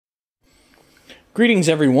Greetings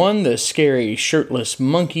everyone, the scary, shirtless,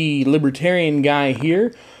 monkey, libertarian guy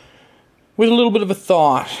here, with a little bit of a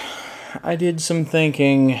thought. I did some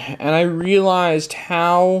thinking, and I realized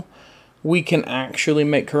how we can actually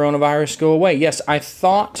make coronavirus go away. Yes, I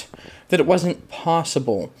thought that it wasn't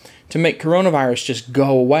possible to make coronavirus just go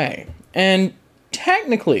away. And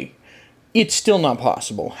technically, it's still not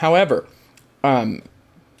possible. However,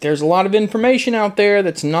 there's a lot of information out there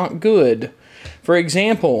that's not good. For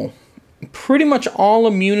example, pretty much all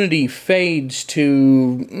immunity fades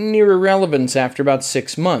to near irrelevance after about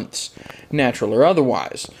 6 months, natural or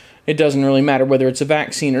otherwise. It doesn't really matter whether it's a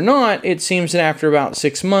vaccine or not. It seems that after about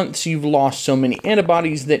 6 months, you've lost so many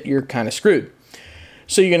antibodies that you're kind of screwed.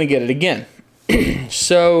 So you're going to get it again.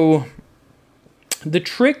 So the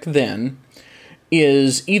trick then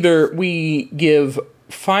is either we give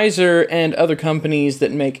Pfizer and other companies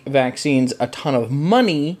that make vaccines a ton of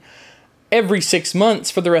money every 6 months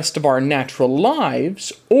for the rest of our natural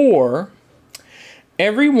lives, or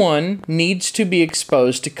everyone needs to be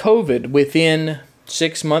exposed to COVID within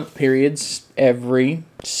 6-month periods. Every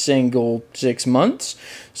single 6 months,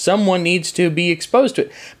 someone needs to be exposed to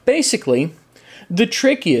it. Basically, the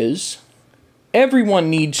trick is everyone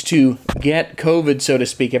needs to get COVID, so to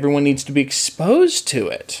speak. Everyone needs to be exposed to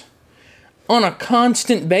it on a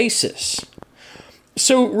constant basis.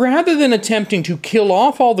 So rather than attempting to kill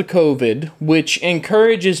off all the COVID, which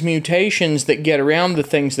encourages mutations that get around the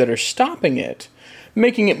things that are stopping it,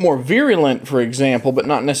 making it more virulent, for example, but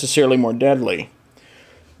not necessarily more deadly,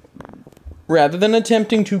 rather than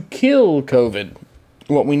attempting to kill COVID,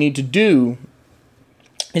 what we need to do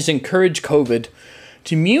is encourage COVID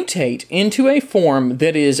to mutate into a form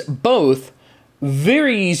that is both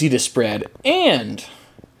very easy to spread and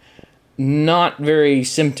not very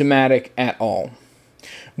symptomatic at all.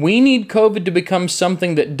 We need COVID to become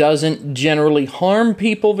something that doesn't generally harm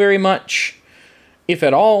people very much, if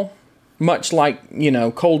at all, much like,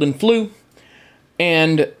 cold and flu,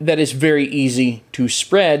 and that is very easy to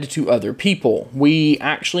spread to other people. We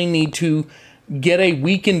actually need to get a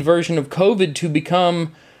weakened version of COVID to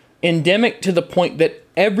become endemic to the point that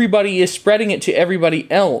everybody is spreading it to everybody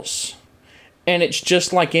else. And it's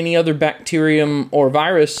just like any other bacterium or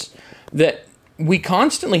virus that we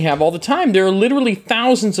constantly have all the time. There are literally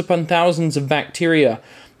thousands upon thousands of bacteria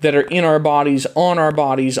that are in our bodies,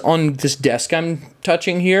 on this desk I'm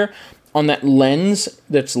touching here, on that lens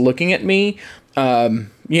that's looking at me,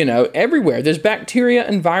 everywhere. There's bacteria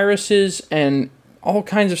and viruses and all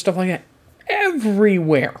kinds of stuff like that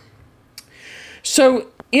everywhere. So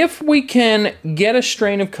if we can get a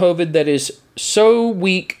strain of COVID that is so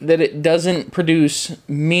weak that it doesn't produce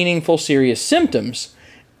meaningful, serious symptoms,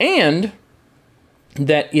 and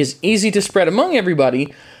that is easy to spread among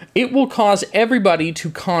everybody, it will cause everybody to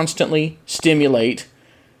constantly stimulate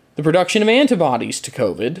the production of antibodies to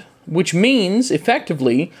COVID, which means,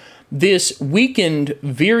 effectively, this weakened,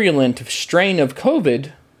 virulent strain of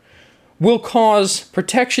COVID will cause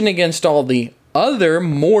protection against all the other,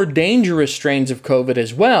 more dangerous strains of COVID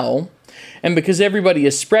as well, and because everybody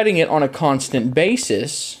is spreading it on a constant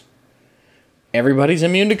basis, everybody's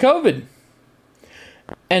immune to COVID.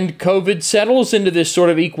 And COVID settles into this sort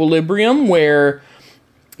of equilibrium where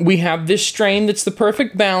we have this strain that's the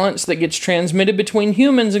perfect balance that gets transmitted between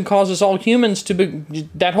humans and causes all humans to be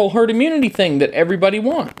that whole herd immunity thing that everybody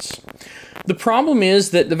wants. The problem is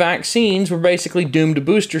that the vaccines were basically doomed to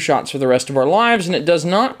booster shots for the rest of our lives, and it does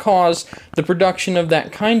not cause the production of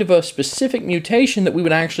that kind of a specific mutation that we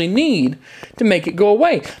would actually need to make it go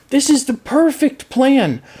away. This is the perfect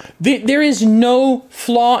plan. There is no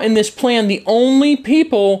flaw in this plan. The only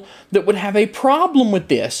people that would have a problem with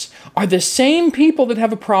this are the same people that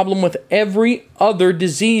have a problem with every other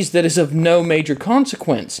disease that is of no major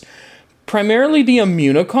consequence. Primarily the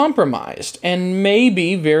immunocompromised, and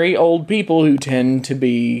maybe very old people who tend to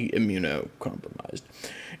be immunocompromised.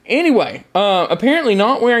 Anyway, apparently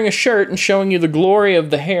not wearing a shirt and showing you the glory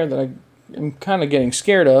of the hair that I am kind of getting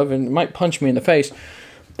scared of and might punch me in the face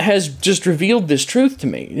has just revealed this truth to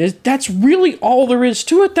me. That's really all there is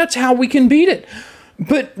to it. That's how we can beat it.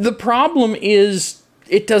 But the problem is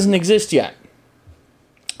it doesn't exist yet.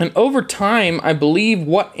 And over time, I believe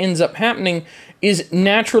what ends up happening is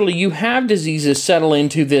naturally you have diseases settle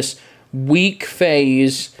into this weak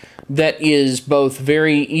phase that is both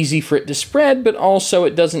very easy for it to spread, but also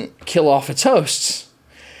it doesn't kill off its hosts.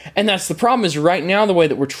 And that's the problem, is right now the way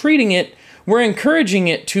that we're treating it, we're encouraging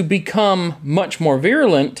it to become much more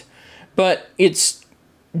virulent, but it's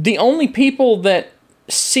the only people that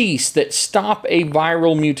stop a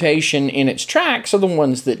viral mutation in its tracks are the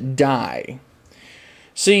ones that die.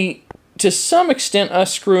 See, to some extent,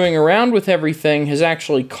 us screwing around with everything has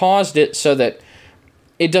actually caused it so that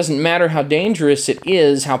it doesn't matter how dangerous it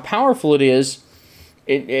is, how powerful it is,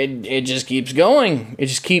 it just keeps going. It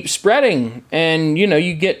just keeps spreading. And, you know,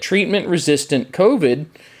 you get treatment-resistant COVID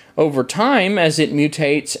over time as it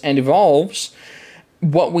mutates and evolves.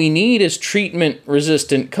 What we need is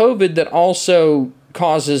treatment-resistant COVID that also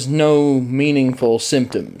causes no meaningful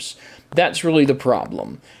symptoms. That's really the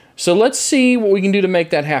problem. So let's see what we can do to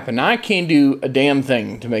make that happen. I can't do a damn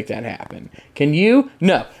thing to make that happen. Can you?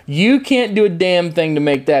 No, you can't do a damn thing to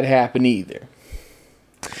make that happen either.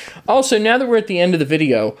 Also, now that we're at the end of the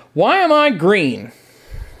video, why am I green?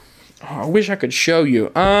 Oh, I wish I could show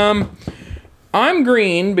you. I'm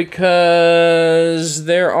green because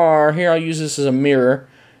there are, here I'll use this as a mirror,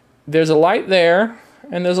 there's a light there,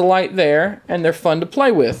 and there's a light there, and they're fun to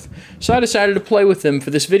play with. So I decided to play with them for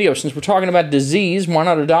this video. Since we're talking about disease, why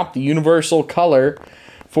not adopt the universal color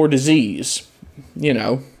for disease? You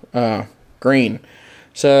know, green.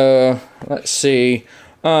 So, let's see.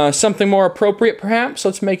 Something more appropriate, perhaps?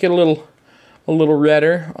 Let's make it a little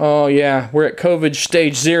redder. Oh, yeah, we're at COVID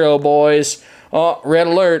stage 0, boys. Oh, red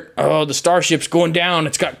alert. Oh, the starship's going down.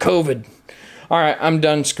 It's got COVID. All right, I'm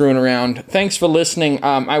done screwing around. Thanks for listening.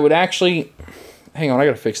 I would actually... Hang on, I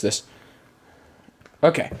gotta fix this.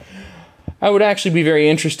 Okay. I would actually be very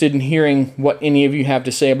interested in hearing what any of you have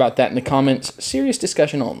to say about that in the comments. Serious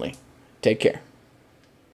discussion only. Take care.